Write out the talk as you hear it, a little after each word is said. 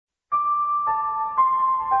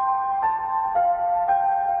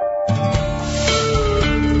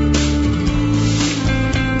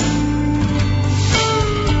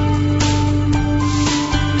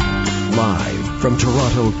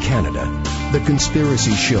Toronto, Canada. The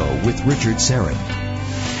Conspiracy Show with Richard Serra.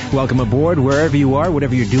 Welcome aboard, wherever you are,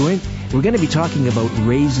 whatever you're doing. We're going to be talking about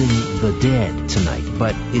raising the dead tonight,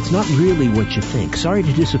 but it's not really what you think. Sorry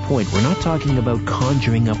to disappoint. We're not talking about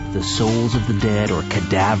conjuring up the souls of the dead or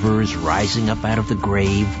cadavers rising up out of the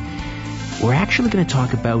grave. We're actually going to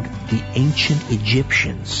talk about the ancient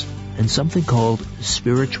Egyptians and something called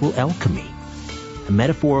spiritual alchemy, a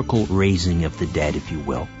metaphorical raising of the dead, if you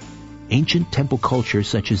will. Ancient temple cultures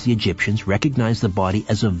such as the Egyptians recognized the body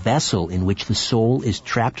as a vessel in which the soul is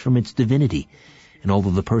trapped from its divinity. And although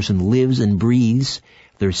the person lives and breathes,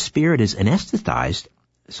 their spirit is anesthetized,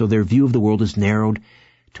 so their view of the world is narrowed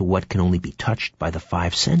to what can only be touched by the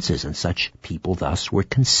five senses, and such people thus were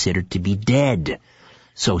considered to be dead.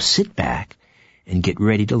 So sit back and get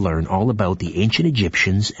ready to learn all about the ancient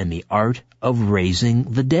Egyptians and the art of raising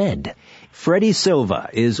the dead. Freddy Silva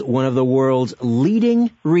is one of the world's leading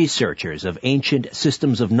researchers of ancient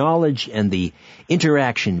systems of knowledge and the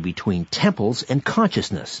interaction between temples and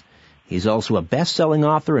consciousness. He's also a best-selling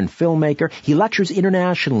author and filmmaker. He lectures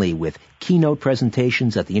internationally with keynote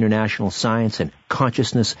presentations at the International Science and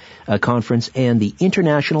Consciousness Conference and the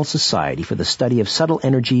International Society for the Study of Subtle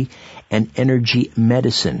Energy and Energy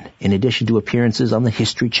Medicine, in addition to appearances on the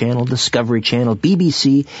History Channel, Discovery Channel,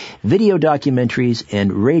 BBC, video documentaries,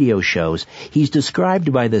 and radio shows. He's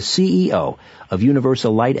described by the CEO of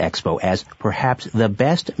Universal Light Expo as perhaps the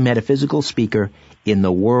best metaphysical speaker in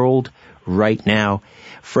the world right now.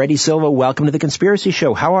 Freddy Silva, welcome to The Conspiracy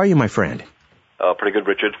Show. How are you, my friend? Pretty good,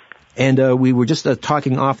 Richard. And we were just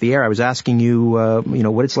talking off the air. I was asking you,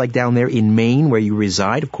 what it's like down there in Maine, where you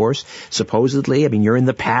reside, of course. Supposedly, I mean, you're in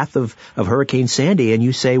the path of Hurricane Sandy, and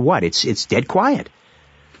you say what? It's dead quiet.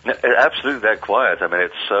 Absolutely dead quiet. I mean,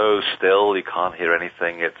 it's so still, you can't hear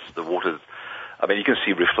anything. It's the water. I mean, you can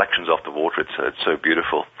see reflections of the water. It's so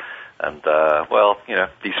beautiful. And,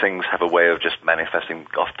 these things have a way of just manifesting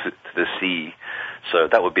off to the sea. So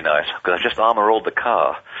that would be nice, because I just armor-rolled the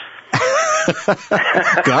car.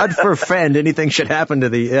 God forfend anything should happen to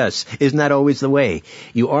the, yes. Isn't that always the way?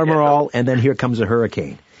 You armor all, and then here comes a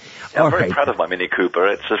hurricane. Yeah, I'm very proud of my Mini Cooper.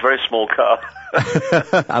 It's a very small car.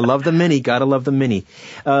 I love the Mini. Gotta love the Mini.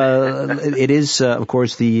 It is, of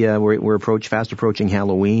course, we're fast approaching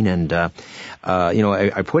Halloween, and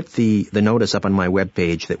I put the notice up on my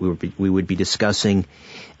webpage that we would be discussing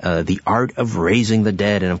the art of raising the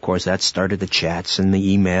dead, and of course that started the chats and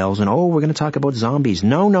the emails, and we're going to talk about zombies.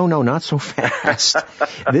 No, not so fast.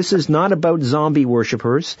 This is not about zombie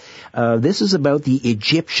worshippers. This is about the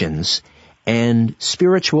Egyptians and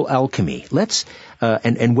spiritual alchemy.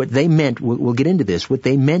 And what they meant, we'll get into this, what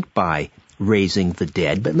they meant by raising the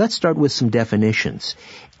dead, but let's start with some definitions.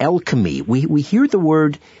 Alchemy. We hear the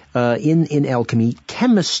word, in alchemy,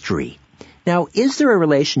 chemistry. Now, is there a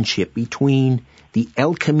relationship between the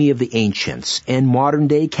alchemy of the ancients and modern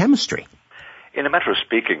day chemistry? In a matter of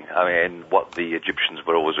speaking, I mean, what the Egyptians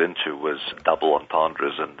were always into was double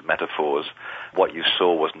entendres and metaphors. What you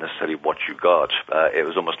saw wasn't necessarily what you got. It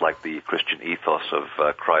was almost like the Christian ethos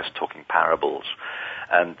of Christ talking parables.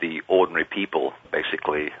 And the ordinary people,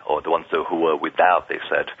 basically, or the ones who were without, they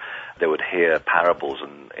said, they would hear parables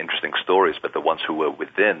and interesting stories, but the ones who were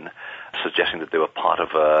within, suggesting that they were part of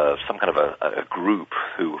some kind of a group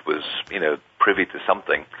who was, privy to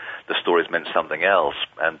something. The stories meant something else.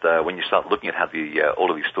 And when you start looking at how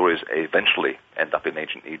all of these stories eventually end up in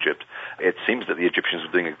ancient Egypt, it seems that the Egyptians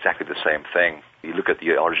were doing exactly the same thing. You look at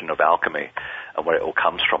the origin of alchemy and where it all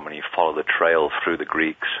comes from, and you follow the trail through the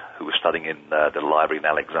Greeks who were studying in the library in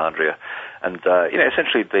Alexandria. And,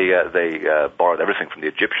 essentially they borrowed everything from the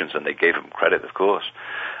Egyptians, and they gave them credit, of course.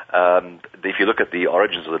 If you look at the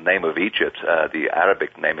origins of the name of Egypt, the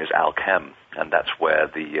Arabic name is Al-Chem, and that's where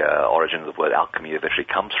the origin of the word alchemy eventually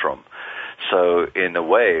comes from. So in a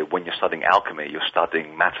way, when you're studying alchemy, you're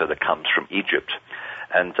studying matter that comes from Egypt.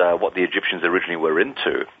 And what the Egyptians originally were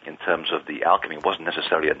into in terms of the alchemy wasn't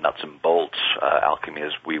necessarily a nuts and bolts alchemy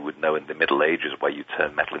as we would know in the Middle Ages, where you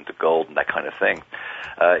turn metal into gold and that kind of thing.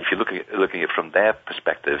 If you're looking at it from their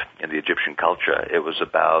perspective in the Egyptian culture, it was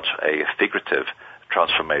about a figurative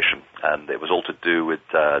transformation, and it was all to do with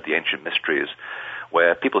the ancient mysteries,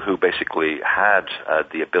 where people who basically had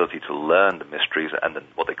the ability to learn the mysteries and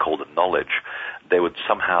what they call the knowledge, they would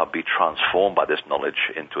somehow be transformed by this knowledge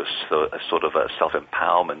into a sort of a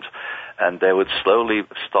self-empowerment, and they would slowly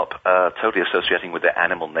stop totally associating with their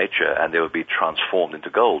animal nature, and they would be transformed into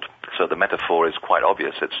gold. So the metaphor is quite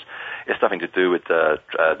obvious. It's nothing to do with the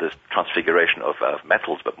transfiguration of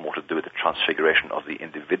metals, but more to do with the transfiguration of the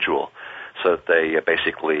individual, so that they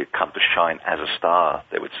basically come to shine as a star,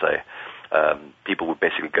 they would say. People would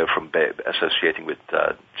basically go from associating with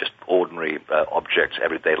just ordinary objects,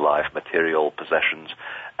 everyday life, material possessions,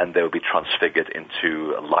 and they would be transfigured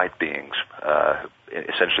into light beings.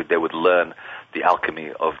 Essentially, they would learn the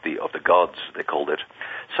alchemy of the gods, they called it.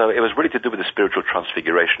 So it was really to do with the spiritual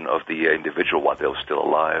transfiguration of the individual while they were still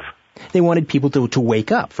alive. They wanted people to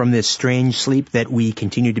wake up from this strange sleep that we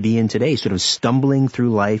continue to be in today, sort of stumbling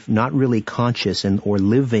through life, not really conscious or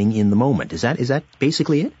living in the moment. Is that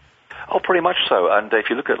basically it? Oh, pretty much so. And if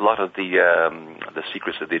you look at a lot of the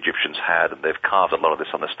secrets that the Egyptians had, and they've carved a lot of this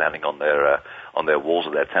understanding on their walls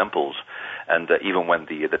of their temples. And even when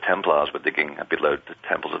the Templars were digging below the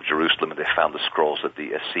temples of Jerusalem, and they found the scrolls that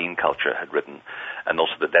the Essene culture had written, and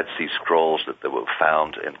also the Dead Sea Scrolls that were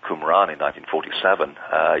found in Qumran in 1947,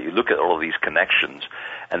 you look at all of these connections,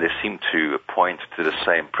 and they seem to point to the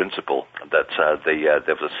same principle, that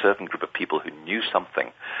there was a certain group of people who knew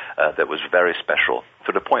something that was very special,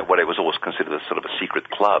 to the point where it was always considered a sort of a secret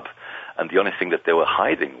club, and the only thing that they were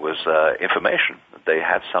hiding was information. They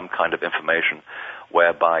had some kind of information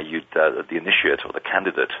whereby the initiate or the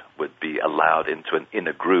candidate would be allowed into an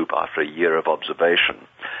inner group after a year of observation.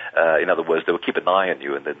 In other words, they would keep an eye on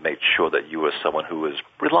you and they'd make sure that you were someone who was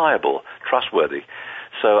reliable, trustworthy.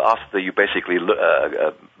 So after you basically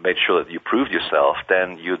made sure that you proved yourself,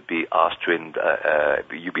 then you'd be asked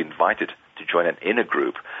you'd be invited to join an inner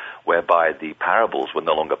group whereby the parables were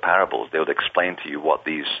no longer parables. They would explain to you what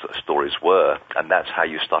these stories were, and that's how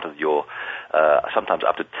you started your sometimes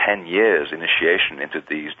up to 10 years initiation into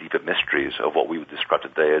these deeper mysteries of what we would describe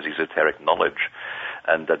today as esoteric knowledge.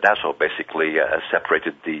 And that's what basically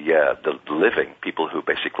separated the living, people who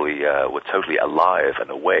basically were totally alive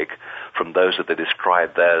and awake, from those that they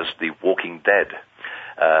described as the walking dead.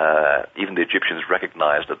 Even the Egyptians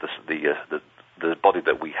recognized that the body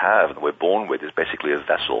that we have and we're born with is basically a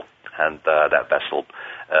vessel, and that vessel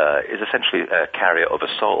is essentially a carrier of a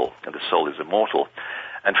soul, and the soul is immortal.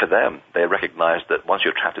 And for them, they recognized that once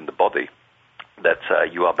you're trapped in the body, that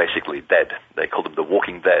you are basically dead. They call them the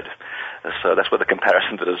walking dead. So that's where the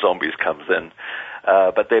comparison to the zombies comes in.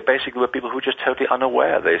 But they basically were people who were just totally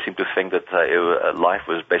unaware. They seemed to think that life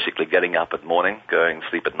was basically getting up at morning, going to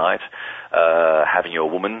sleep at night, having your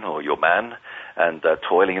woman or your man, and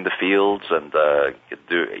toiling in the fields, and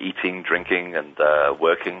eating, drinking, and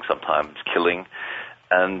working, sometimes killing.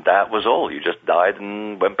 And that was all. You just died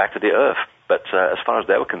and went back to the earth. But as far as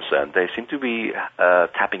they were concerned, they seemed to be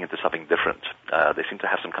tapping into something different. They seemed to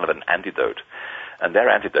have some kind of an antidote. And their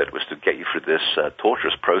antidote was to get you through this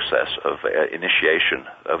torturous process of initiation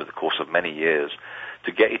over the course of many years,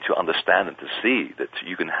 to get you to understand and to see that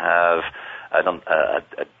you can have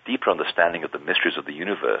a deeper understanding of the mysteries of the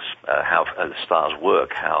universe, how the stars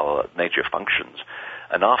work, how nature functions.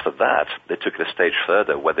 And after that, they took it a stage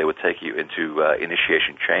further, where they would take you into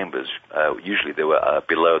initiation chambers. Usually they were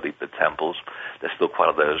below the temples. There's still quite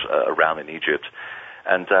a lot of those around in Egypt.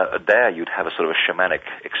 And there you'd have a sort of a shamanic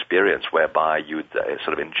experience whereby you'd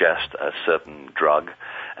sort of ingest a certain drug,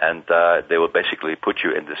 and they would basically put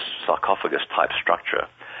you in this sarcophagus-type structure.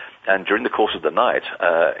 And during the course of the night,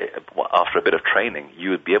 after a bit of training,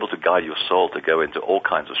 you would be able to guide your soul to go into all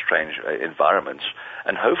kinds of strange environments.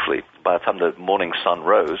 And hopefully, by the time the morning sun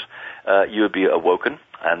rose, you would be awoken,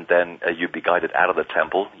 and then you'd be guided out of the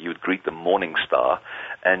temple. You would greet the morning star,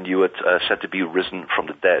 and you would said to be risen from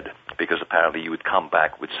the dead, because apparently you would come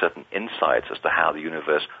back with certain insights as to how the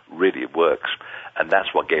universe really works. And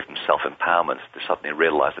that's what gave them self-empowerment, to suddenly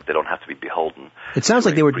realize that they don't have to be beholden. It sounds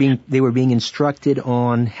like they were being instructed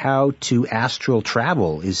on how to astral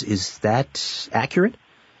travel. Is that accurate?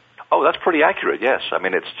 Oh, that's pretty accurate, yes. I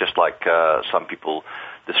mean, it's just like some people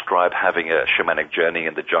describe having a shamanic journey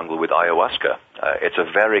in the jungle with ayahuasca. It's a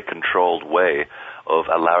very controlled way of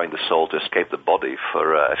allowing the soul to escape the body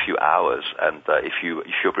for a few hours. And if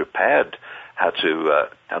you're prepared how to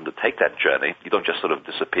undertake that journey, you don't just sort of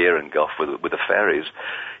disappear and go off with the fairies.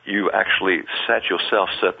 You actually set yourself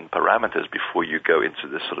certain parameters before you go into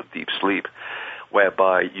this sort of deep sleep,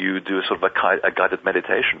 whereby you do sort of a guided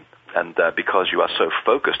meditation. And because you are so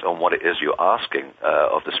focused on what it is you're asking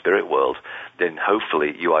of the spirit world, then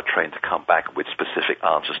hopefully you are trained to come back with specific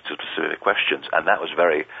answers to specific questions. And that was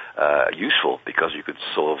very useful, because you could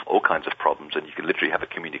solve all kinds of problems, and you could literally have a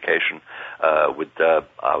communication with,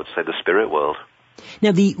 I would say, the spirit world.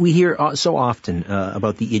 Now, we hear so often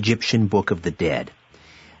about the Egyptian Book of the Dead.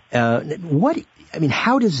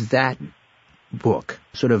 How does that book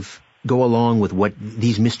sort of go along with what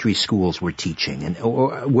these mystery schools were teaching, and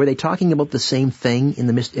or were they talking about the same thing in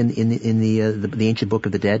the ancient Book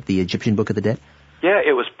of the Dead, the Egyptian Book of the Dead? Yeah,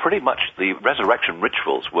 it was pretty much the resurrection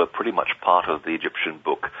rituals were pretty much part of the Egyptian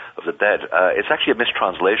Book of the Dead. It's actually a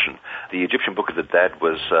mistranslation. The Egyptian Book of the Dead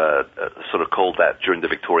was sort of called that during the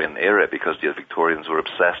Victorian era because the Victorians were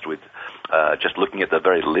obsessed with just looking at the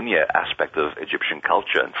very linear aspect of Egyptian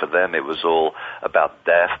culture, and for them it was all about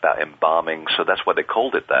death, about embalming, so that's why they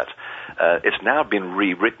called it that. It's now been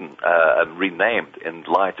rewritten and renamed in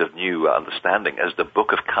light of new understanding as the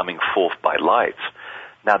Book of Coming Forth by Light.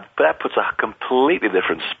 Now, that puts a completely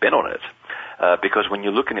different spin on it, because when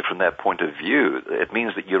you're looking at it from their point of view, it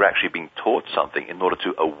means that you're actually being taught something in order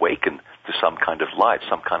to awaken to some kind of light,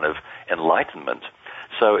 some kind of enlightenment.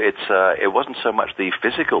 So it wasn't so much the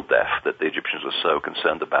physical death that the Egyptians were so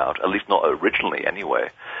concerned about, at least not originally anyway.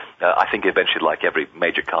 I think eventually, like every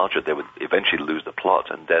major culture, they would eventually lose the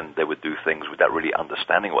plot, and then they would do things without really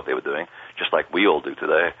understanding what they were doing, just like we all do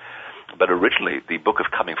today. But originally, the Book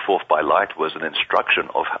of Coming Forth by Light was an instruction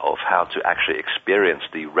of how to actually experience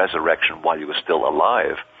the resurrection while you were still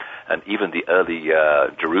alive. And even the early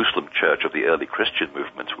Jerusalem church of the early Christian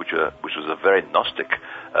movement, which was a very Gnostic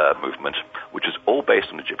movement, which is all based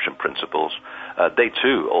on Egyptian principles, they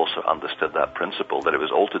too also understood that principle, that it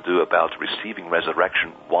was all to do about receiving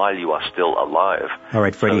resurrection while you are still alive. All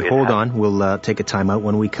right, Freddie, hold on. We'll take a time out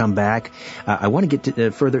when we come back. I want to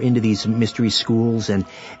get further into these mystery schools and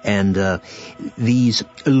these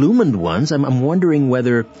illumined ones. I'm wondering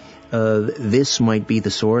whether this might be the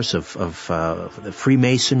source of the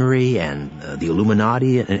Freemasonry and the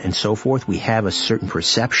Illuminati and so forth. We have a certain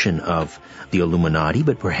perception of the Illuminati,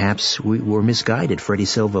 but perhaps we were misguided. Freddy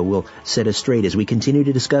Silva will set us straight as we continue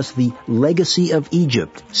to discuss the legacy of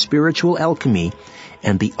Egypt, spiritual alchemy,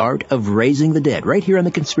 and the art of raising the dead. Right here on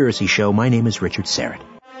The Conspiracy Show, my name is Richard Serrett.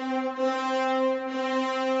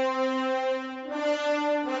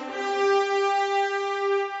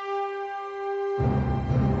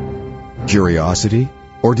 Curiosity?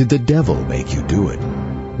 Or did the devil make you do it?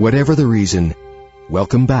 Whatever the reason,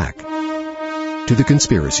 welcome back to The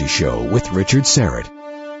Conspiracy Show with Richard Serrett.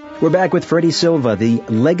 We're back with Freddy Silva, the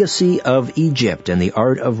legacy of Egypt and the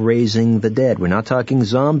art of raising the dead. We're not talking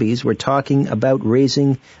zombies. We're talking about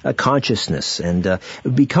raising a consciousness and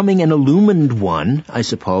becoming an illumined one, I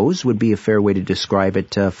suppose, would be a fair way to describe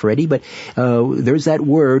it, Freddy. But there's that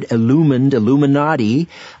word, illumined, Illuminati.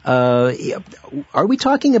 Are we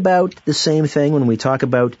talking about the same thing when we talk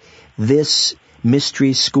about this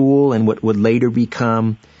mystery school and what would later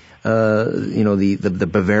become the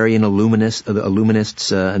Bavarian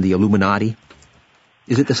Illuminists and the Illuminati?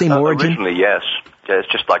 Is it the same origin? Originally, yes. Yeah,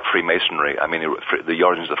 it's just like Freemasonry. I mean, the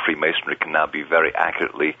origins of Freemasonry can now be very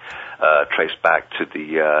accurately traced back to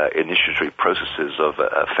the initiatory processes of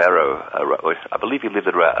a pharaoh. I believe he lived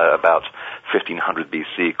at about 1500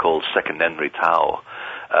 BC, called Second Henry Tao.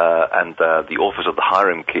 And the authors of the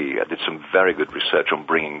hierarchy did some very good research on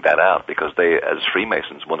bringing that out, because they, as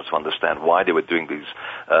Freemasons, wanted to understand why they were doing these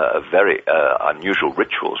very unusual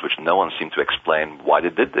rituals, which no one seemed to explain why they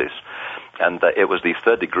did this. And it was the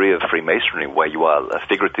third degree of Freemasonry, where you are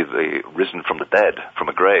figuratively risen from the dead, from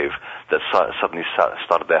a grave, that suddenly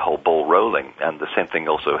started their whole ball rolling. And the same thing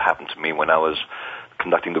also happened to me when I was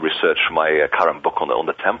conducting the research for my current book on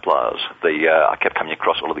the Templars. I kept coming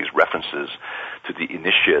across all of these references to the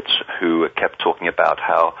initiates who kept talking about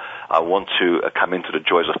how I want to come into the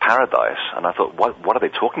joys of paradise. And I thought, what are they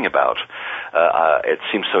talking about? It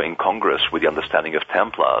seems so incongruous with the understanding of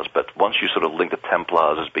Templars, but once you sort of link the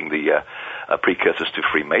Templars as being the precursors to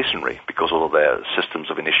Freemasonry, because all of their systems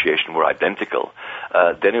of initiation were identical,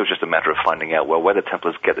 then it was just a matter of finding out, well, where the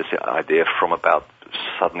Templars get this idea from about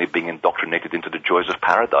suddenly being indoctrinated into the joys of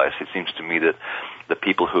paradise. It seems to me that the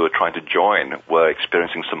people who were trying to join were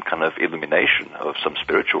experiencing some kind of illumination of some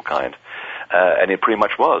spiritual kind. And it pretty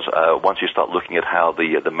much was. Once you start looking at how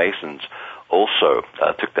the Masons also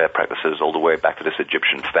took their practices all the way back to this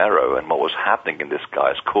Egyptian pharaoh and what was happening in this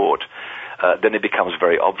guy's court, then it becomes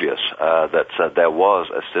very obvious that there was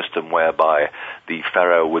a system whereby the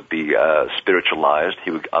pharaoh would be spiritualized.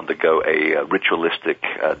 He would undergo a ritualistic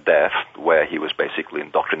death, where he was basically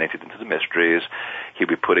indoctrinated into the mysteries. He would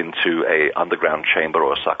be put into a underground chamber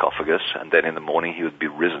or a sarcophagus, and then in the morning he would be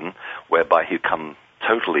risen, whereby he'd come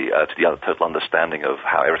totally to the total understanding of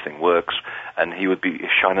how everything works, and he would be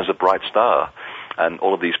shine as a bright star. And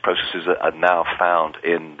all of these processes are now found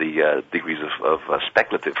in the degrees of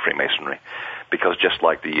speculative Freemasonry, because just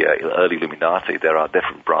like the early Illuminati, there are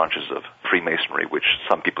different branches of Freemasonry, which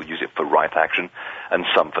some people use it for right action and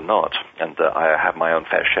some for not. And I have my own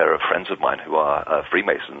fair share of friends of mine who are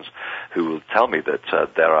Freemasons who will tell me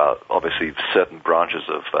that there are obviously certain branches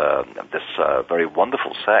of this very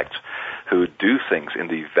wonderful sect who do things in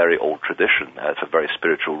the very old tradition for very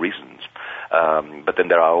spiritual reasons. But then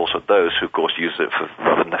there are also those who, of course, use it for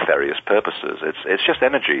rather nefarious purposes. It's just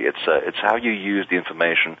energy. It's how you use the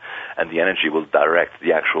information, and the energy will direct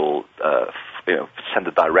the actual, send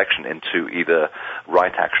the direction into either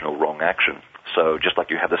right action or wrong action. So just like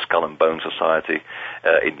you have the Skull and Bone Society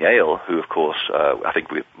in Yale, who, of course, I think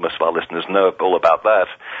most of our listeners know all about that.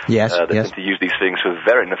 Yes, they yes. tend to use these things for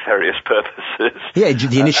very nefarious purposes. Yeah,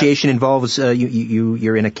 the initiation involves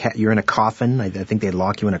you're in a coffin. I think they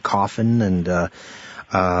lock you in a coffin, and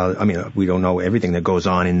we don't know everything that goes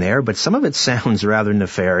on in there, but some of it sounds rather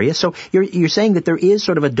nefarious. So you're saying that there is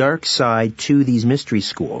sort of a dark side to these mystery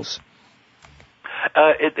schools.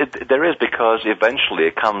 There is, because eventually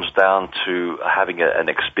it comes down to having an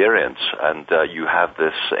experience, and you have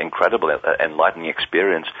this incredible enlightening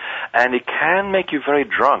experience, and it can make you very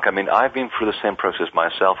drunk. I mean, I've been through the same process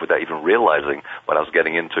myself without even realizing what I was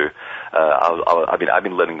getting into. I've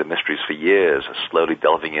been learning the mysteries for years, slowly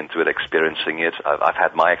delving into it, experiencing it. I've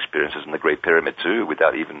had my experiences in the Great Pyramid too,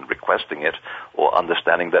 without even requesting it or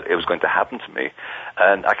understanding that it was going to happen to me.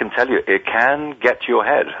 And I can tell you, it can get to your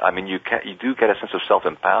head. I mean, you do get a sense of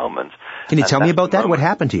self-empowerment. Can you tell me about that? What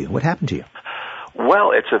happened to you?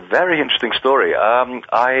 Well, it's a very interesting story.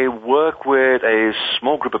 I work with a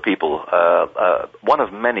small group of people, one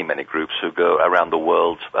of many, many groups who go around the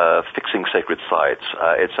world fixing sacred sites.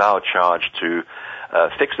 It's our charge to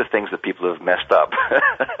fix the things that people have messed up.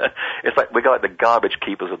 It's like we're like the garbage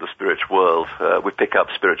keepers of the spiritual world. We pick up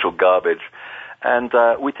spiritual garbage. And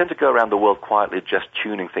we tend to go around the world quietly just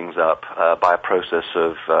tuning things up by a process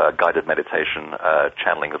of guided meditation,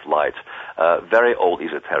 channeling of light, very old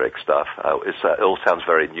esoteric stuff. It all sounds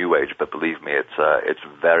very new age, but believe me, it's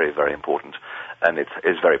very, very important, and it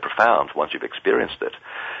is very profound once you've experienced it.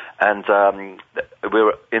 And we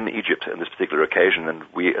were in Egypt on this particular occasion, and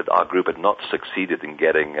our group had not succeeded in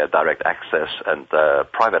getting direct access and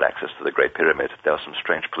private access to the Great Pyramid. There were some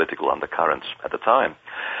strange political undercurrents at the time.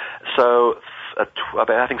 So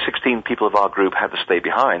I think 16 people of our group had to stay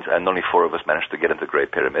behind, and only 4 of us managed to get into the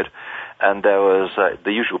Great Pyramid. And there was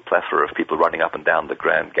the usual plethora of people running up and down the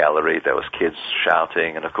Grand Gallery. There was kids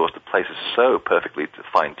shouting, and of course the place is so perfectly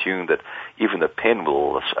fine-tuned that even the pin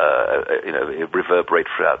will, reverberate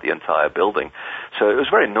throughout the entire building. So it was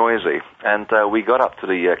very noisy. And we got up to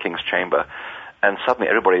the King's Chamber, and suddenly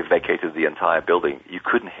everybody vacated the entire building. You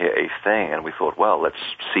couldn't hear a thing, and we thought, well, let's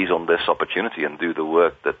seize on this opportunity and do the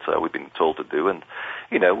work that we've been told to do. And,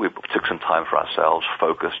 we took some time for ourselves,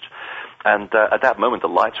 focused. And at that moment, the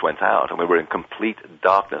lights went out, and we were in complete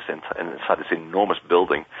darkness inside this enormous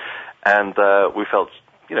building. And we felt,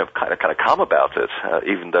 kind of calm about it,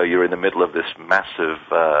 even though you're in the middle of this massive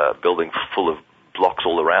building full of blocks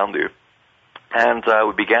all around you. And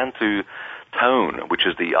we began to tone, which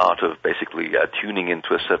is the art of basically tuning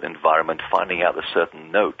into a certain environment, finding out a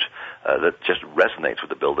certain note that just resonates with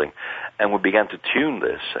the building. And we began to tune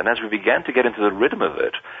this. And as we began to get into the rhythm of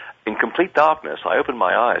it, in complete darkness, I opened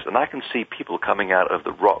my eyes, and I can see people coming out of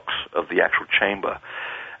the rocks of the actual chamber.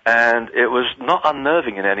 And it was not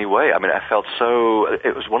unnerving in any way. I mean, I felt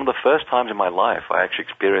it was one of the first times in my life I actually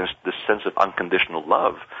experienced this sense of unconditional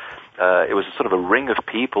love. It was sort of a ring of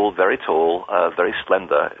people, very tall, very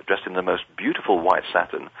slender, dressed in the most beautiful white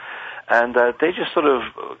satin. And they just sort of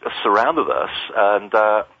surrounded us, and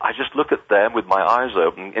I just looked at them with my eyes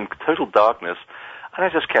open in total darkness, and I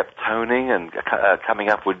just kept toning and coming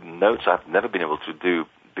up with notes I've never been able to do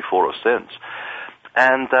before or since.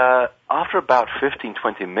 And after about 15,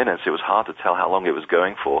 20 minutes, it was hard to tell how long it was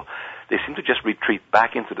going for. They seemed to just retreat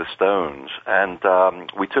back into the stones, and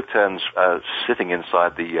we took turns sitting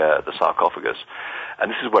inside the sarcophagus. And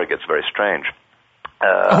this is where it gets very strange.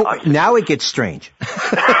 Now it gets strange.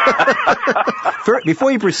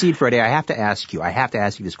 Before you proceed, Freddy, I have to ask you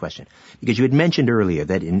this question, because you had mentioned earlier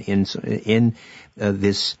that in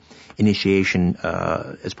this initiation,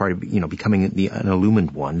 as part of becoming an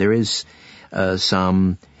illumined one, there is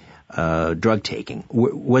some drug taking.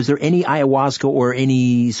 Was there any ayahuasca or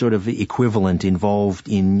any sort of equivalent involved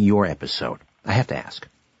in your episode? I have to ask.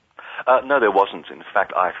 No, there wasn't. In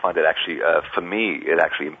fact, I find it actually, for me, it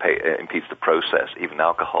actually impedes the process. Even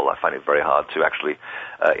alcohol, I find it very hard to actually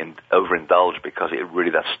overindulge, because it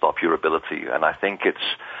really does stop your ability. And I think it's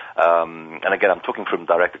And again, I'm talking from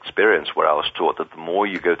direct experience, where I was taught that the more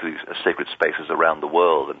you go to these sacred spaces around the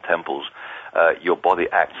world and temples, your body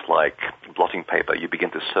acts like blotting paper. You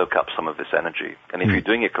begin to soak up some of this energy. And if you're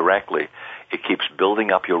doing it correctly, it keeps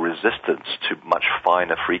building up your resistance to much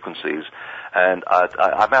finer frequencies. And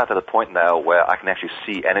I'm out at a point now where I can actually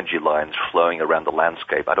see energy lines flowing around the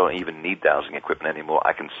landscape. I don't even need dowsing equipment anymore.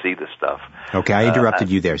 I can see this stuff. Okay, I interrupted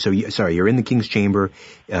you there. So, you're in the King's Chamber.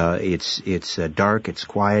 It's dark, it's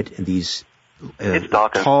quiet, and these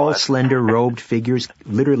tall, slender, robed figures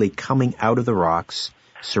literally coming out of the rocks,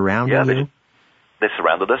 surrounding you? They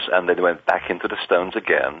surrounded us, and then they went back into the stones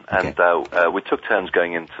again. Okay. And we took turns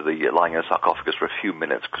going into lying in a sarcophagus for a few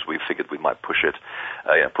minutes because we figured we might push it,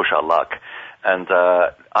 push our luck. And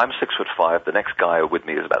I'm 6'5". The next guy with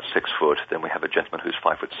me is about 6 foot. Then we have a gentleman who's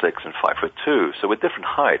 5'6" and 5'2". So we're different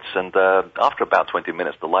heights. And after about 20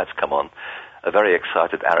 minutes, the lights come on. A very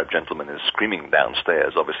excited Arab gentleman is screaming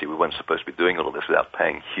downstairs. Obviously, we weren't supposed to be doing all of this without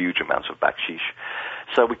paying huge amounts of bakshish.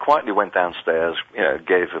 So we quietly went downstairs,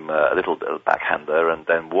 gave him a little bit of backhander, and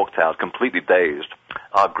then walked out completely dazed.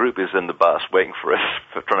 Our group is in the bus waiting for us,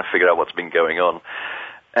 trying to figure out what's been going on.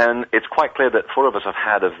 And it's quite clear that 4 of us have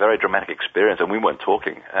had a very dramatic experience, and we weren't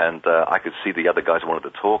talking. And I could see the other guys wanted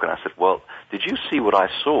to talk, and I said, well, did you see what I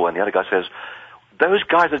saw? And the other guy says, those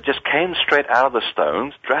guys that just came straight out of the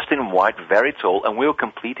stones, dressed in white, very tall, and we were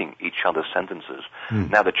completing each other's sentences.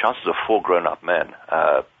 Now, the chances of 4 grown-up men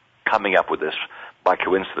coming up with this by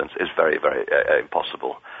coincidence is very, very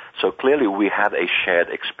impossible. So clearly we had a shared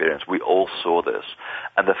experience. We all saw this.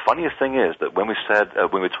 And the funniest thing is that when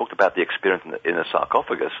we talked about the experience in the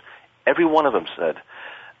sarcophagus, every one of them said,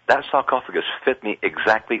 that sarcophagus fit me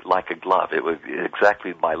exactly like a glove. It was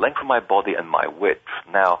exactly my length of my body and my width.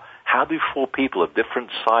 Now, how do 4 people of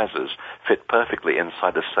different sizes fit perfectly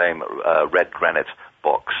inside the same red granite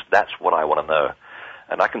box? That's what I want to know.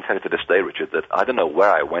 And I can tell you to this day, Richard, that I don't know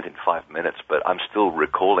where I went in 5 minutes, but I'm still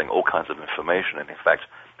recalling all kinds of information. And in fact,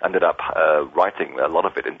 I ended up writing a lot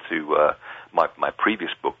of it into my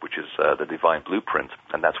previous book, which is The Divine Blueprint.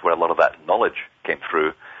 And that's where a lot of that knowledge came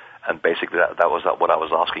through. And basically that was what I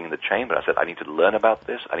was asking in the chamber. I said, I need to learn about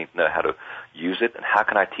this. I need to know how to use it. And how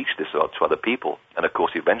can I teach this to other people? And of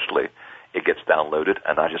course, eventually, it gets downloaded,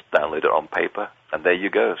 and I just download it on paper. And there you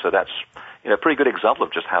go. So that's a pretty good example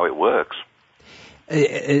of just how it works.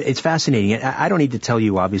 It's fascinating. I don't need to tell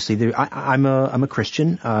you, obviously. I'm a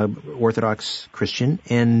Christian, Orthodox Christian,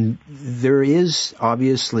 and there is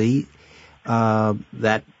obviously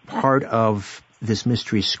that part of this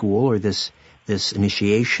mystery school or this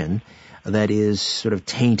initiation that is sort of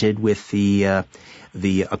tainted with the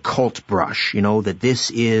occult brush. That this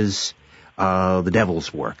is the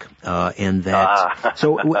devil's work, and that.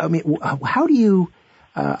 So, I mean, how do you?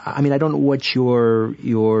 I don't know what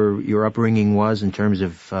your upbringing was in terms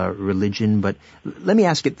of religion, but let me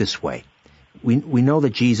ask it this way. We know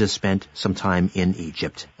that Jesus spent some time in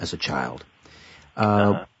Egypt as a child.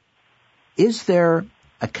 Is there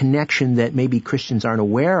a connection that maybe Christians aren't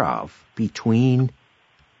aware of between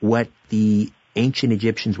what the ancient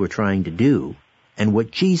Egyptians were trying to do and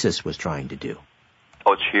what Jesus was trying to do?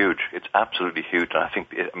 Oh, it's huge. It's absolutely huge.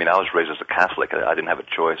 And I was raised as a Catholic. I didn't have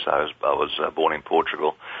a choice. I was born in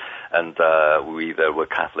Portugal, and we either were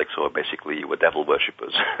Catholics or basically were devil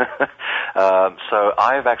worshippers. So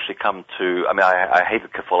I've actually come to, I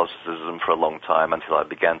hated Catholicism for a long time until I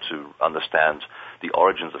began to understand the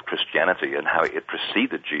origins of Christianity and how it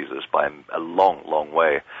preceded Jesus by a long, long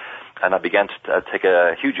way. And I began to take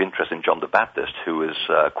a huge interest in John the Baptist, who is,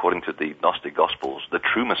 according to the Gnostic Gospels, the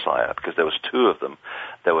true Messiah, because there was 2 of them.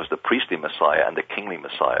 There was the priestly Messiah and the kingly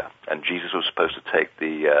Messiah. And Jesus was supposed to take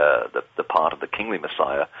the part of the kingly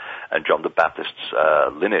Messiah, and John the Baptist's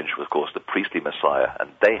lineage was, of course, the priestly Messiah, and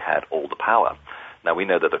they had all the power. Now, we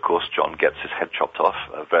know that, of course, John gets his head chopped off,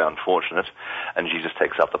 very unfortunate, and Jesus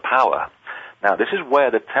takes up the power. Now, this is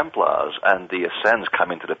where the Templars and the Essenes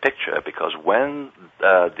come into the picture, because when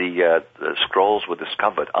the scrolls were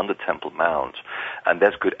discovered under Temple Mount, and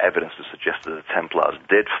there's good evidence to suggest that the Templars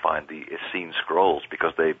did find the Essene scrolls,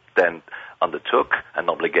 because they then undertook an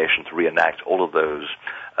obligation to reenact all of those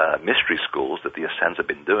mystery schools that the Essenes had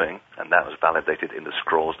been doing, and that was validated in the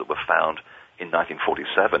scrolls that were found in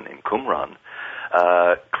 1947 in Qumran.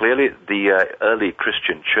 Clearly, the early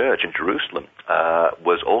Christian church in Jerusalem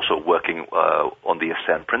was also working on the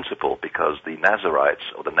Essene principle, because the Nazarites,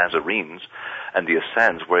 or the Nazarenes, and the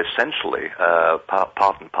Essenes were essentially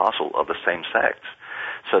part and parcel of the same sect.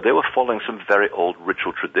 So they were following some very old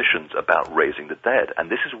ritual traditions about raising the dead. And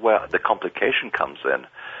this is where the complication comes in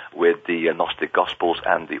with the Gnostic Gospels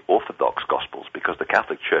and the Orthodox Gospels, because the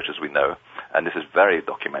Catholic Church, as we know, and this is very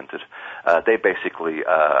documented, they basically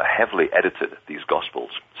heavily edited these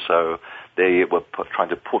Gospels. So they were trying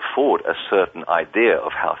to put forward a certain idea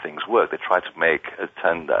of how things work. They tried to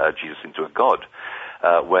turn Jesus into a god,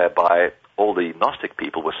 whereby all the Gnostic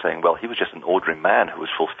people were saying, well, he was just an ordinary man who was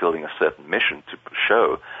fulfilling a certain mission to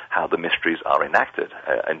show how the mysteries are enacted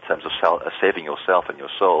in terms of saving yourself and your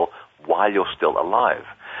soul while you're still alive.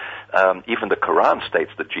 Even the Quran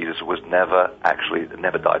states that Jesus was never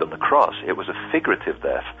died on the cross. It was a figurative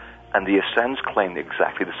death. And the Essenes claimed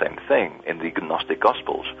exactly the same thing in the Gnostic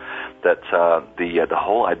Gospels, that the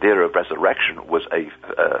whole idea of resurrection was a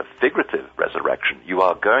figurative resurrection. You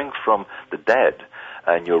are going from the dead,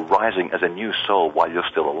 and you're rising as a new soul while you're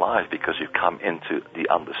still alive because you've come into the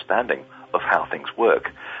understanding of how things work.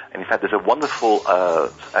 And in fact, there's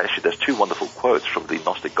there's two wonderful quotes from the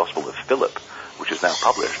Gnostic Gospel of Philip, which is now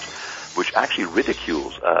published, which actually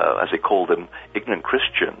ridicules, as they call them, ignorant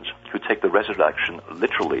Christians who take the resurrection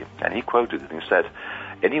literally. And he quoted it and he said,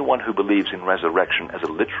 anyone who believes in resurrection as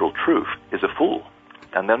a literal truth is a fool.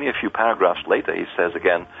 And only a few paragraphs later he says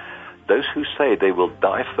again, those who say they will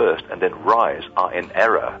die first and then rise are in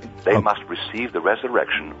error. They must receive the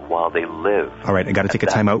resurrection while they live. All right, I got to take a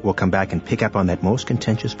time out. We'll come back and pick up on that most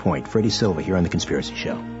contentious point. Freddy Silva here on The Conspiracy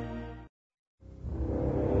Show.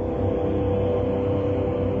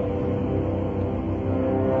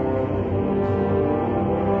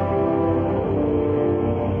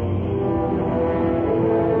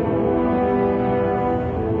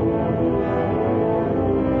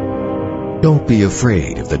 Don't be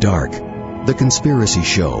afraid of the dark. The Conspiracy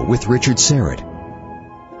Show with Richard Serrett.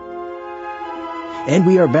 And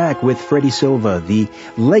we are back with Freddy Silva, the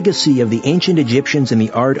legacy of the ancient Egyptians and the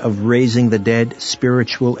art of raising the dead,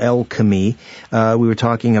 spiritual alchemy. We were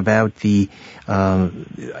talking about the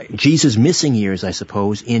Jesus' missing years, I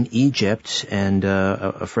suppose, in Egypt. And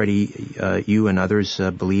Freddy, you and others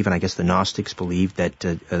believe, and I guess the Gnostics believe,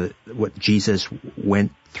 that what Jesus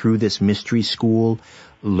went through this mystery school,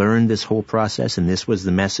 learned this whole process, and this was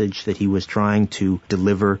the message that he was trying to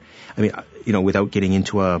deliver. I mean, without getting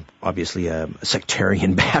into obviously a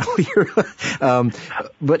sectarian battle here. And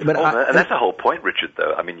that's the whole point, Richard,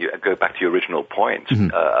 though. I mean, you go back to your original point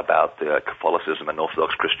about Catholicism and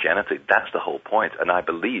Orthodox Christianity. That's the whole point. And I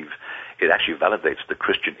believe it actually validates the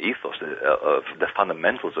Christian ethos of the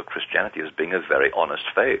fundamentals of Christianity as being a very honest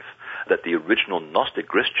faith. That the original Gnostic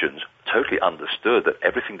Christians totally understood that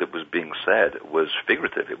everything that was being said was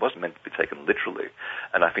figurative. It wasn't meant to be taken literally.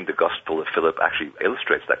 And I think the Gospel of Philip actually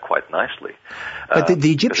illustrates that quite nicely. But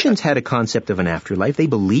the Egyptians had a concept of an afterlife. They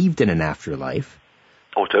believed in an afterlife.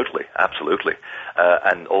 Oh, totally. Absolutely.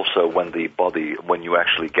 And also when you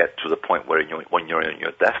actually get to the point where when you're in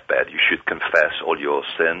your deathbed, you should confess all your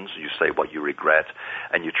sins, you say what you regret,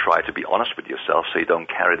 and you try to be honest with yourself so you don't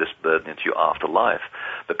carry this burden into your afterlife.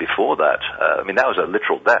 But before that, that was a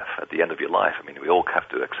literal death at the end of your life. I mean, we all have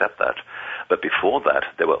to accept that. But before that,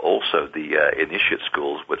 there were also the initiate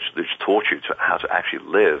schools which taught you how to actually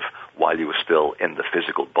live while you were still in the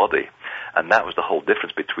physical body. And that was the whole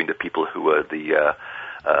difference between the people who were the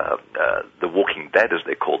walking dead, as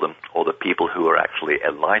they call them, or the people who are actually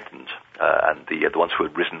enlightened, and the ones who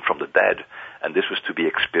had risen from the dead. And this was to be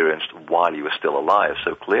experienced while you were still alive.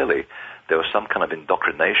 So clearly, there was some kind of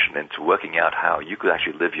indoctrination into working out how you could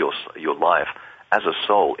actually live your life as a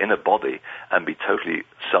soul in a body and be totally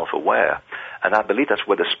self-aware. And I believe that's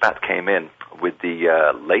where the spat came in with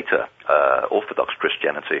the later Orthodox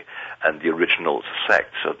Christianity and the original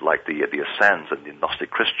sects of like the Essenes and the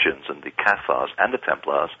Gnostic Christians and the Cathars and the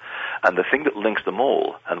Templars. And the thing that links them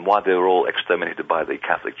all and why they were all exterminated by the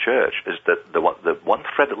Catholic Church is that the one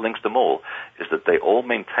thread that links them all is that they all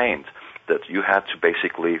maintained that you had to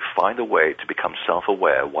basically find a way to become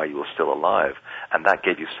self-aware while you were still alive, and that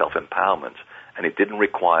gave you self-empowerment. And it didn't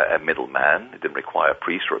require a middleman, it didn't require a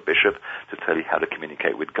priest or a bishop to tell you how to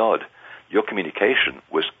communicate with God. Your communication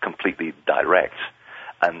was completely direct.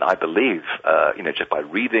 And I believe, just by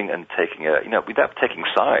reading and taking without taking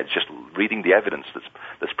sides, just reading the evidence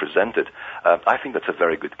that's presented, I think that's a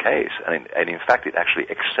very good case. And in fact, it actually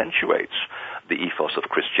accentuates the ethos of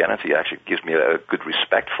Christianity. It actually gives me a good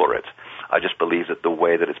respect for it. I just believe that the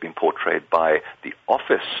way that it's been portrayed by the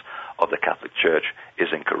office of the Catholic Church is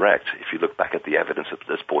incorrect if you look back at the evidence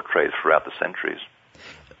that's portrayed throughout the centuries.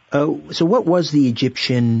 So what was the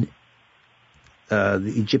Egyptian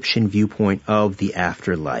viewpoint of the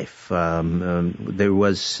afterlife? There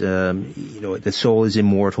was, the soul is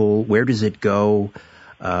immortal. Where does it go?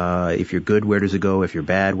 If you're good, where does it go? If you're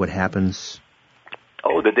bad, what happens?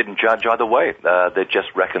 Oh, or they didn't judge either way. They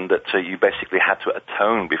just reckoned that you basically had to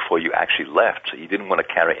atone before you actually left. You didn't want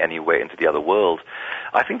to carry any weight into the other world.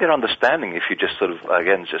 I think their understanding, if you just sort of,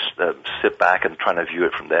 again, just sit back and try to view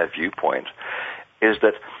it from their viewpoint, is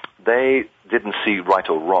that they didn't see right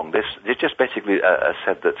or wrong. They just basically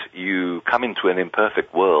said that you come into an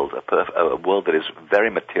imperfect world, a world that is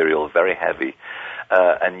very material, very heavy,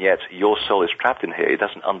 and yet your soul is trapped in here. It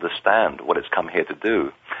doesn't understand what it's come here to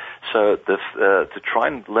do. So to try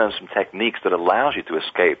and learn some techniques that allows you to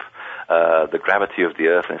escape the gravity of the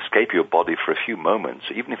earth and escape your body for a few moments,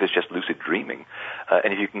 even if it's just lucid dreaming,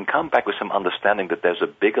 and if you can come back with some understanding that there's a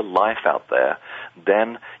bigger life out there,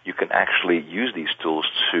 then you can actually use these tools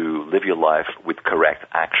to live your life with correct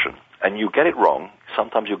action. And you get it wrong.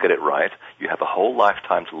 Sometimes you'll get it right. You have a whole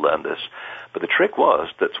lifetime to learn this. But the trick was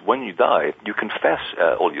that when you die, you confess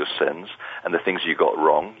all your sins and the things you got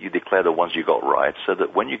wrong. You declare the ones you got right, so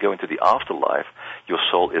that when you go into the afterlife, your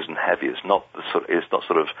soul isn't heavy. It's not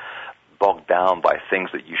sort of bogged down by things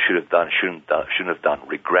that you should have done, shouldn't have done,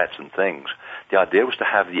 regrets and things. The idea was to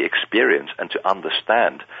have the experience and to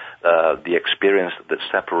understand the experience that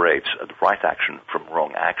separates right action from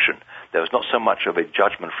wrong action. There was not so much of a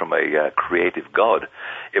judgment from a creative God.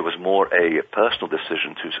 It was more a personal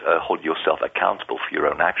decision to hold yourself accountable for your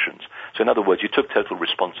own actions. So in other words, you took total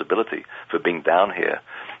responsibility for being down here.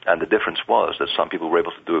 And the difference was that some people were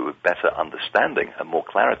able to do it with better understanding and more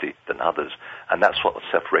clarity than others. And that's what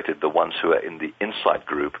separated the ones who are in the insight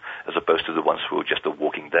group as opposed to the ones who are just the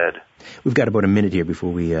walking dead. We've got about a minute here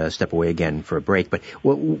before we step away again for a break. But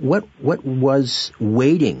what was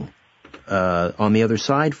waiting on the other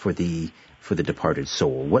side for the departed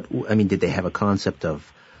soul? Did they have a concept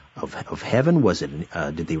of heaven? Was it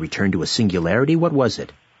did they return to a singularity? What was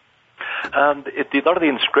it? A lot of the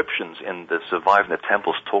inscriptions in the surviving the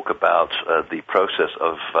temples talk about the process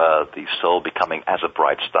of the soul becoming as a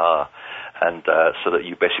bright star, and so that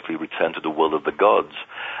you basically return to the world of the gods.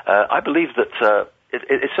 I believe that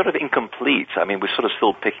it's sort of incomplete. I mean, we're sort of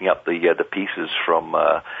still picking up the pieces from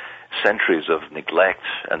centuries of neglect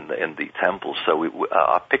in the temples, so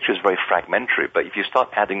our picture is very fragmentary. But if you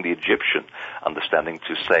start adding the Egyptian understanding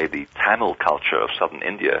to, say, the Tamil culture of southern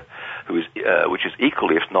India, which is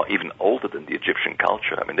equally, if not even older than the Egyptian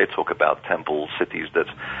culture. I mean, they talk about temple cities that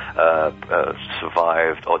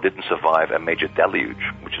survived or didn't survive a major deluge,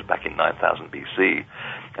 which is back in 9000 BC.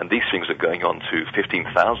 And these things are going on to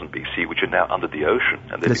 15,000 BC, which are now under the ocean,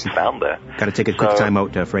 and they've been found there. Got to take a quick time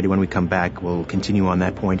out, Freddie. When we come back, we'll continue on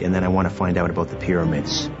that point, and then I want to find out about the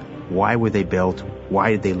pyramids. Why were they built?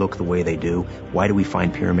 Why did they look the way they do? Why do we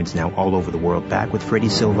find pyramids now all over the world? Back with Freddy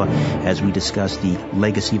Silva as we discuss the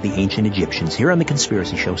legacy of the ancient Egyptians here on The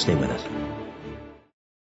Conspiracy Show. Stay with us.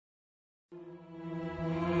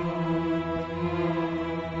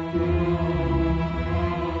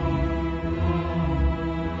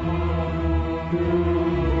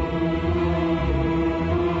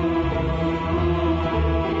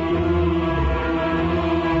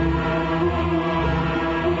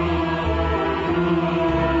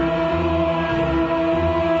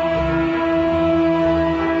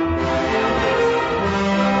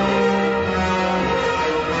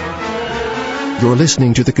 You're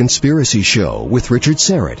listening to The Conspiracy Show with Richard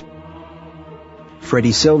Serrett.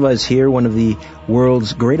 Freddy Silva is here, one of the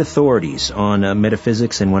world's great authorities on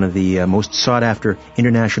metaphysics and one of the most sought-after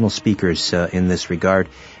international speakers in this regard.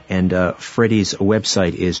 And Freddy's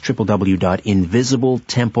website is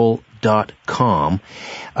www.invisibletemple.com.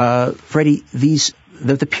 Freddy,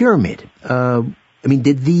 the pyramid,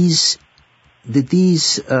 did these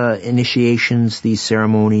initiations, these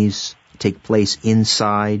ceremonies take place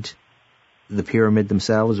inside the pyramid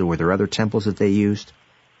themselves, or were there other temples that they used?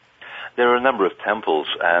 There are a number of temples,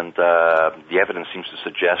 and the evidence seems to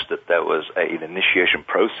suggest that there was an initiation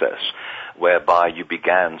process whereby you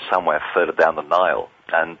began somewhere further down the Nile,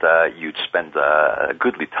 and you'd spend a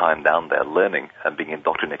goodly time down there learning and being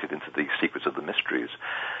indoctrinated into the secrets of the mysteries.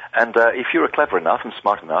 And if you were clever enough and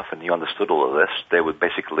smart enough and you understood all of this, they would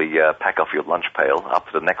basically pack off your lunch pail up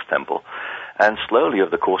to the next temple. And slowly, over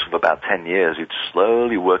the course of about 10 years, you'd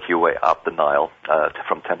slowly work your way up the Nile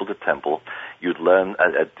from temple to temple. You'd learn,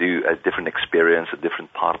 do a different experience, a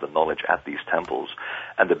different part of the knowledge at these temples.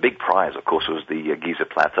 And the big prize, of course, was the Giza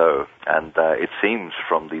Plateau. And it seems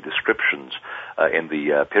from the descriptions in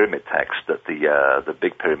the pyramid text that the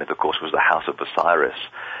big pyramid, of course, was the house of Osiris.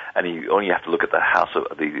 And you only have to look at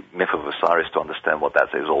the myth of Osiris to understand what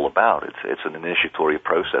that is all about. It's an initiatory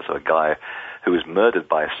process of a guy who was murdered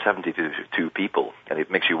by 72 people. And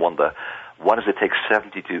it makes you wonder, why does it take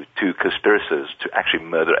 72 conspirators to actually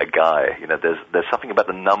murder a guy? You know, there's something about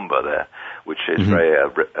the number there which is very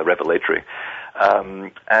revelatory.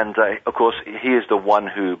 Of course, he is the one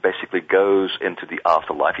who basically goes into the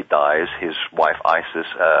afterlife. He dies. His wife, Isis,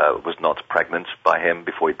 was not pregnant by him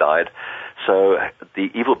before he died. So the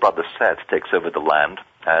evil brother Set takes over the land,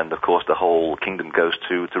 and of course the whole kingdom goes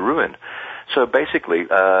to ruin. So basically,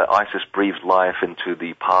 Isis breathes life into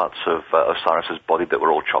the parts of Osiris's body that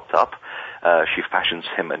were all chopped up. She fashions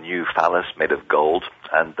him a new phallus made of gold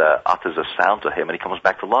and utters a sound to him, and he comes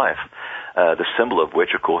back to life. The symbol of which,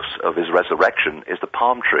 of course, of his resurrection is the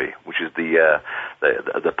palm tree, which is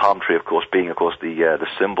the palm tree, of course, being, of course, the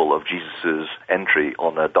symbol of Jesus' entry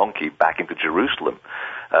on a donkey back into Jerusalem.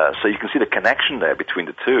 So you can see the connection there between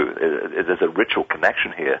the two. There's a ritual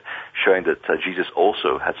connection here, showing that Jesus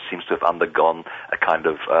also seems to have undergone a kind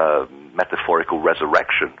of metaphorical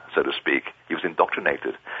resurrection, so to speak. He was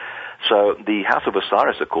indoctrinated. So the House of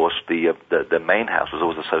Osiris, of course, the main house was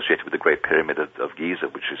always associated with the Great Pyramid of Giza,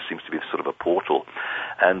 which seems to be sort of a portal.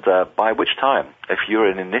 And by which time, if you're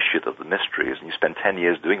an initiate of the mysteries and you spend 10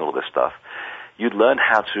 years doing all this stuff, you'd learn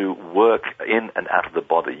how to work in and out of the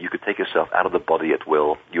body. You could take yourself out of the body at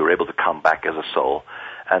will. You were able to come back as a soul.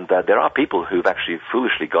 And there are people who've actually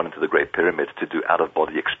foolishly gone into the Great Pyramid to do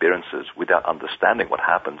out-of-body experiences without understanding what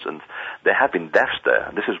happens. And there have been deaths there.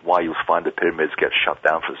 And this is why you'll find the pyramids get shut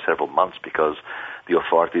down for several months, because the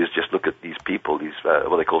authorities just look at these people, these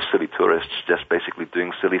what they call silly tourists, just basically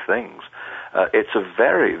doing silly things. It's a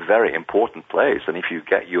very, very important place. And if you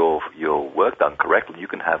get your work done correctly, you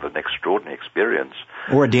can have an extraordinary experience.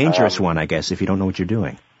 Or a dangerous one, I guess, if you don't know what you're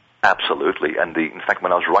doing. Absolutely, and in fact,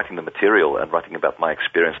 when I was writing the material and writing about my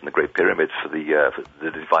experience in the Great Pyramid for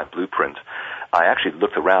the Divine Blueprint, I actually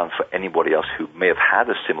looked around for anybody else who may have had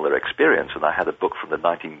a similar experience, and I had a book from the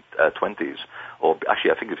 1920s, or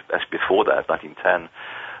actually I think it's before that, 1910,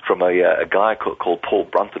 from a guy called Paul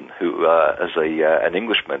Brunton, who, as an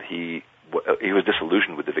Englishman, he was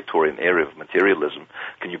disillusioned with the Victorian era of materialism.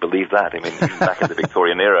 Can you believe that? I mean, even back in the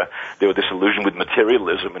Victorian era, they were disillusioned with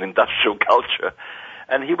materialism and industrial culture.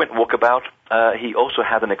 And he went walkabout. He also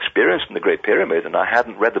had an experience in the Great Pyramid, and I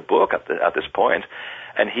hadn't read the book at this point.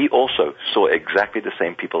 And he also saw exactly the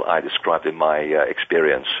same people I described in my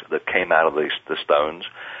experience that came out of the stones.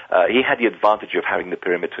 He had the advantage of having the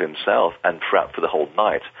pyramid to himself and for the whole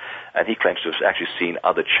night. And he claims to have actually seen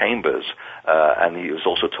other chambers. And he was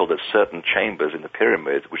also told that certain chambers in the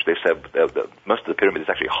pyramid, which they said most of the pyramid is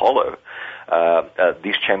actually hollow,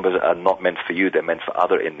 these chambers are not meant for you. They're meant for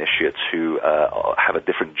other initiates who have a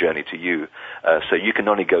different journey to you. So you can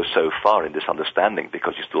only go so far in this understanding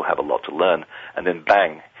because you still have a lot to learn. And then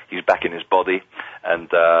bang, he's back in his body, and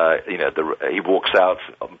he walks out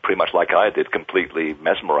pretty much like I did, completely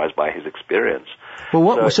mesmerized by his experience. Well,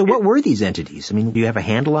 what were these entities? I mean, do you have a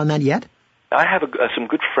handle on that yet? I have some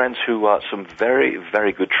good friends who are some very,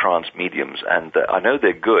 very good trance mediums, and I know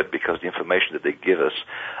they're good because the information that they give us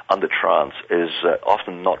under trance is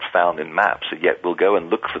often not found in maps, yet we'll go and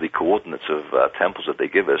look for the coordinates of temples that they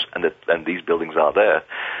give us, and these buildings are there.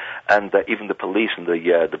 And even the police and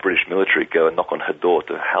the British military go and knock on her door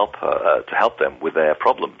to help them with their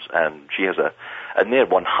problems. And she has a near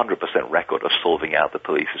 100% record of solving out the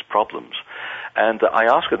police's problems. And I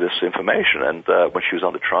asked her this information, and when she was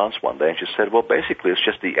on the trance one day, and she said, well, basically it's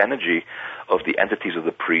just the energy of the entities of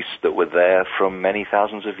the priests that were there from many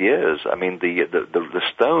thousands of years. I mean, the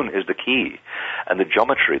stone is the key, and the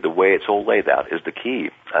geometry, the way it's all laid out, is the key.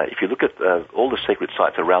 If you look at all the sacred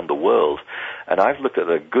sites around the world, and I've looked at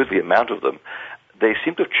a goodly amount of them, they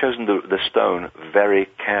seem to have chosen the stone very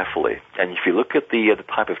carefully. And if you look at the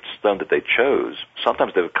type of stone that they chose,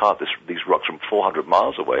 sometimes they would carve these rocks from 400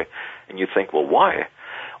 miles away, and you think, well, why?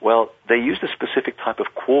 Well, they used a specific type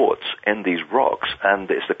of quartz in these rocks, and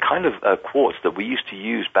it's the kind of quartz that we used to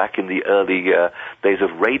use back in the early days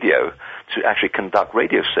of radio to actually conduct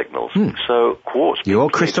radio signals. So quartz... The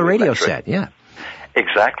old crystal radio set, yeah.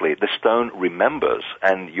 Exactly. The stone remembers,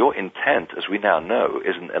 and your intent, as we now know,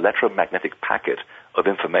 is an electromagnetic packet of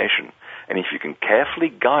information. And if you can carefully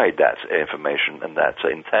guide that information and that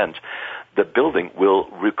intent, the building will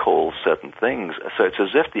recall certain things. So it's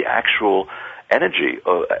as if the actual energy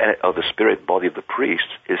of the spirit body of the priest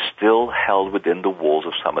is still held within the walls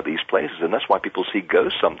of some of these places. And that's why people see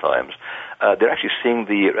ghosts sometimes. They're actually seeing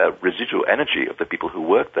the residual energy of the people who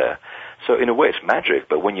work there. So in a way it's magic,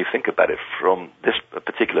 but when you think about it from this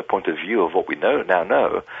particular point of view of what we now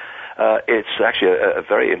know, it's actually a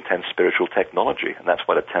very intense spiritual technology, and that's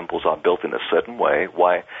why the temples are built in a certain way,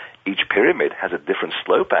 why each pyramid has a different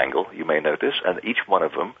slope angle, you may notice, and each one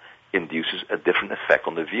of them induces a different effect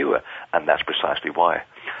on the viewer, and that's precisely why.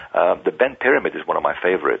 The bent pyramid is one of my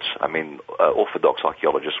favorites. I mean, orthodox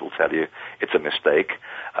archaeologists will tell you it's a mistake.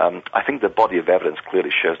 I think the body of evidence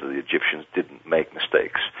clearly shows that the Egyptians didn't make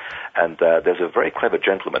mistakes. And there's a very clever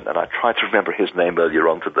gentleman, and I tried to remember his name earlier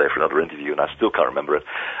on today for another interview, and I still can't remember it.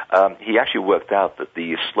 He actually worked out that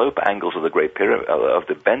the slope angles of the Great Pyramid, of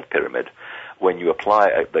the bent pyramid, when you apply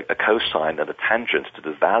a cosine and a tangent to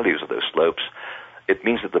the values of those slopes, it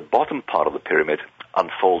means that the bottom part of the pyramid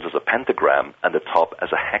unfolds as a pentagram and the top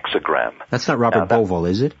as a hexagram. That's not Robert Bovell,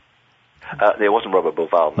 is it? It wasn't Robert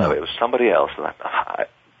Bovell, no. It was somebody else. And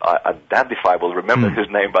I'm damned if I will remember his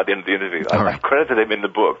name by the end of the interview. I've credited him in the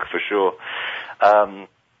book, for sure.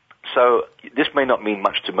 So this may not mean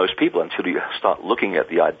much to most people until you start looking at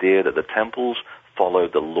the idea that the temples follow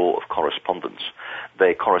the law of correspondence.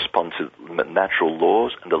 They correspond to natural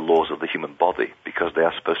laws and the laws of the human body because they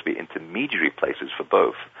are supposed to be intermediary places for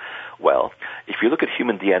both. Well, if you look at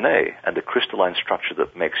human DNA and the crystalline structure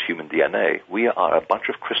that makes human DNA, we are a bunch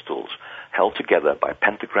of crystals held together by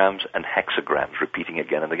pentagrams and hexagrams repeating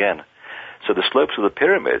again and again. So the slopes of the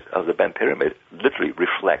pyramid, of the bent pyramid, literally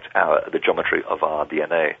reflect the geometry of our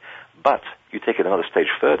DNA. But you take it another stage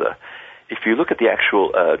further. If you look at the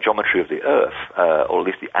actual geometry of the Earth, or at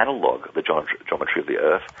least the analog of the geometry of the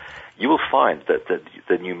Earth, you will find that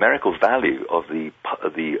the numerical value of the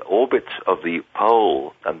orbit of the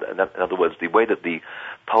pole, and in other words, the way that the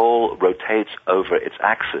pole rotates over its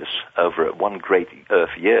axis over one great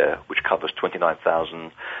Earth year, which covers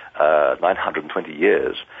 29,920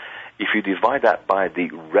 years, if you divide that by the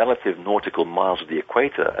relative nautical miles of the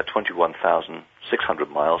equator at 21,600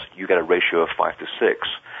 miles, you get a ratio of 5 to 6.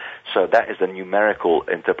 So that is the numerical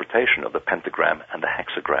interpretation of the pentagram and the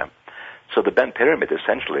hexagram. So the bent pyramid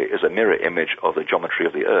essentially is a mirror image of the geometry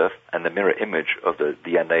of the Earth and the mirror image of the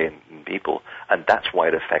DNA in people, and that's why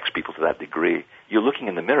it affects people to that degree. You're looking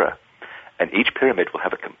in the mirror, and each pyramid will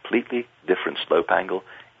have a completely different slope angle.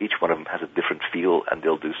 Each one of them has a different feel, and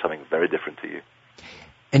they'll do something very different to you.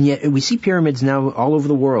 And yet we see pyramids now all over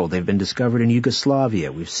the world. They've been discovered in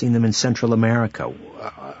Yugoslavia. We've seen them in Central America.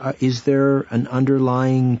 Is there an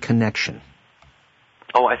underlying connection?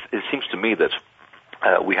 Oh, it seems to me that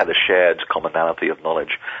we had a shared commonality of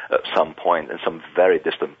knowledge at some point in some very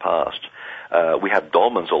distant past. We have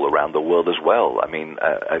dolmens all around the world as well. I mean,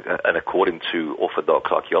 and according to Orthodox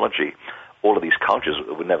archaeology, all of these cultures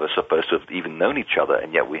were never supposed to have even known each other,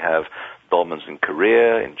 and yet we have dolmens in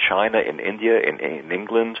Korea, in China, in India, in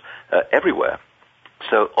England, everywhere.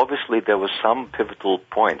 So obviously there was some pivotal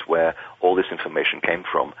point where all this information came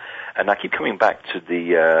from. And I keep coming back to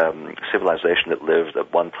the civilization that lived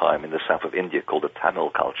at one time in the south of India called the Tamil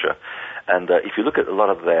culture. And if you look at a lot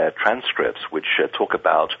of their transcripts, which talk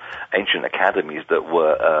about ancient academies that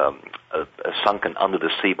were sunken under the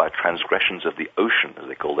sea by transgressions of the ocean, as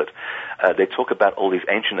they called it, they talk about all these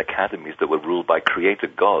ancient academies that were ruled by creator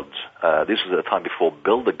gods. This was at a time before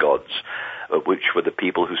builder gods, which were the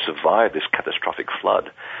people who survived this catastrophic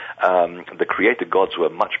flood. The creator gods were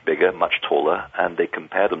much bigger, much taller, and they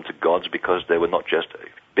compared them to gods because they were not just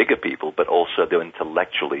bigger people, but also they were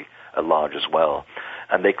intellectually large as well.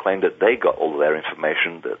 And they claimed that they got all of their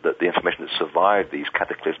information, that the information that survived these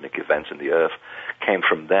cataclysmic events in the earth came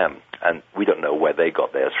from them. And we don't know where they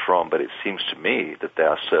got theirs from, but it seems to me that there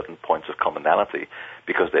are certain points of commonality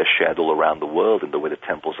because they're shared all around the world in the way the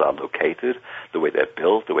temples are located, the way they're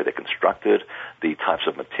built, the way they're constructed, the types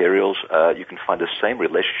of materials. You can find the same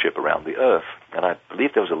relationship around the earth. And I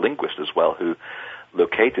believe there was a linguist as well who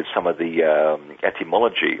located some of the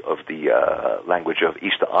etymology of the language of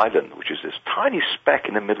Easter Island, which is this tiny speck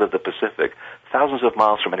in the middle of the Pacific, thousands of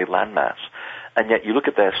miles from any landmass. And yet you look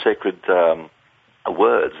at their sacred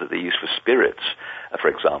words that they use for spirits, for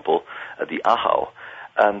example, the ahau,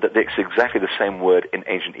 and it's exactly the same word in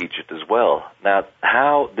ancient Egypt as well. Now,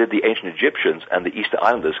 how did the ancient Egyptians and the Easter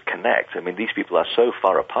Islanders connect? I mean, these people are so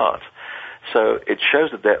far apart. So it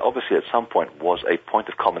shows that there obviously at some point was a point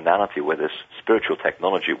of commonality where this spiritual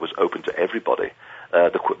technology was open to everybody.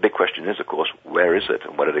 The big question is, of course, where is it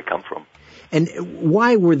and where did it come from? And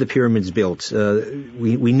why were the pyramids built?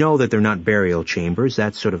 We know that they're not burial chambers.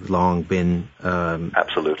 That's sort of long been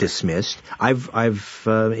absolutely dismissed. I've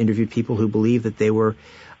interviewed people who believe that they were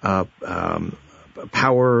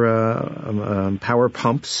power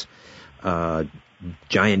pumps,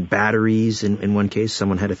 giant batteries. In one case,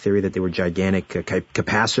 someone had a theory that they were gigantic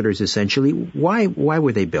capacitors, essentially. Why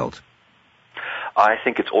were they built? I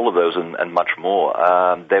think it's all of those and much more.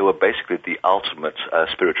 They were basically the ultimate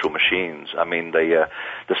spiritual machines. I mean, the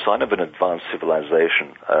sign of an advanced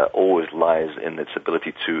civilization always lies in its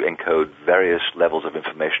ability to encode various levels of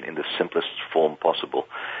information in the simplest form possible.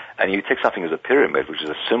 And you take something as a pyramid, which is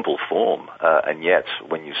a simple form, and yet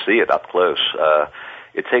when you see it up close,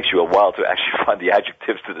 it takes you a while to actually find the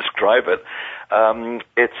adjectives to describe it. When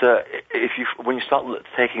you start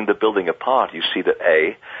taking the building apart, you see that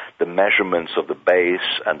the measurements of the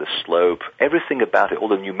base and the slope, everything about it, all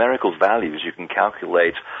the numerical values, you can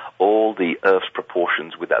calculate all the Earth's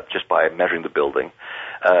proportions just by measuring the building.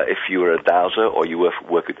 If you are a dowser or you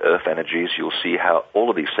work with Earth energies, you'll see how all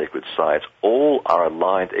of these sacred sites all are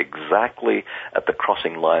aligned exactly at the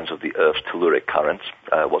crossing lines of the Earth's telluric currents,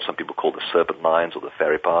 what some people call the serpent lines or the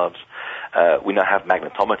fairy paths. We now have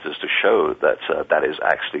magnetometers to show that that is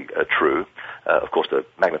actually true. Of course, the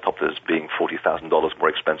magnetometers being $40,000 more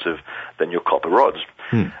expensive than your copper rods.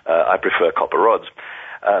 I prefer copper rods,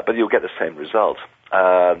 but you'll get the same result.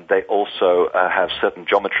 They also have certain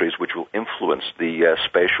geometries which will influence the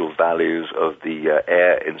spatial values of the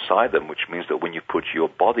air inside them, which means that when you put your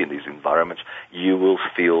body in these environments, you will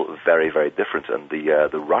feel very, very different. And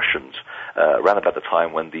the Russians, around about the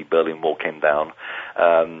time when the Berlin Wall came down,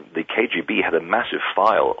 the KGB had a massive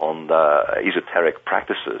file on esoteric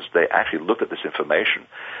practices. They actually looked at this information,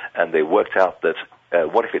 and they worked out that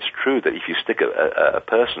what if it's true that if you stick a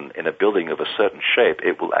person in a building of a certain shape,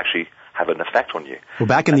 it will actually have an effect on you. Well,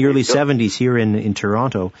 back in the early 70s here in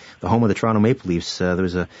Toronto, the home of the Toronto Maple Leafs, there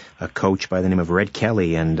was a coach by the name of Red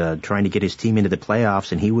Kelly and trying to get his team into the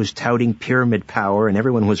playoffs, and he was touting pyramid power, and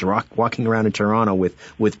everyone was walking around in Toronto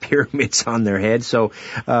with pyramids on their heads. So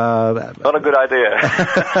not a good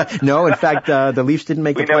idea. No, in fact, the Leafs didn't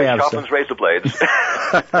make the playoffs. Sharpens razor blades.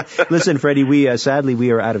 Listen, Freddie, sadly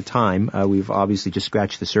we are out of time. We've obviously just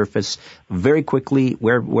scratched the surface. Very quickly,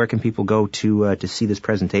 where can people go to see this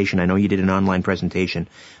presentation? I know you did an online presentation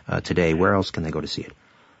today. Where else can they go to see it?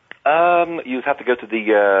 You'd have to go to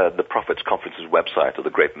the Prophets Conference's website or the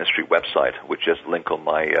Great Mystery website, which is a link on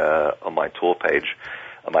my tour page,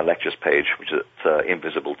 on my lectures page, which is at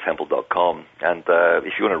invisibletemple.com. And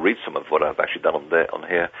if you want to read some of what I've actually done on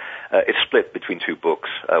here, it's split between two books.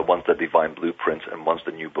 One's the Divine Blueprint, and one's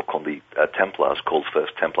the new book on the Templars called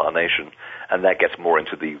First Templar Nation, and that gets more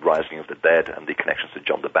into the rising of the dead and the connections to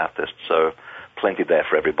John the Baptist. So plenty there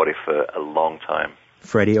for everybody for a long time.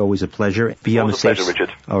 Freddie, always a pleasure. Always a pleasure,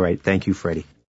 Richard. All right. Thank you, Freddie.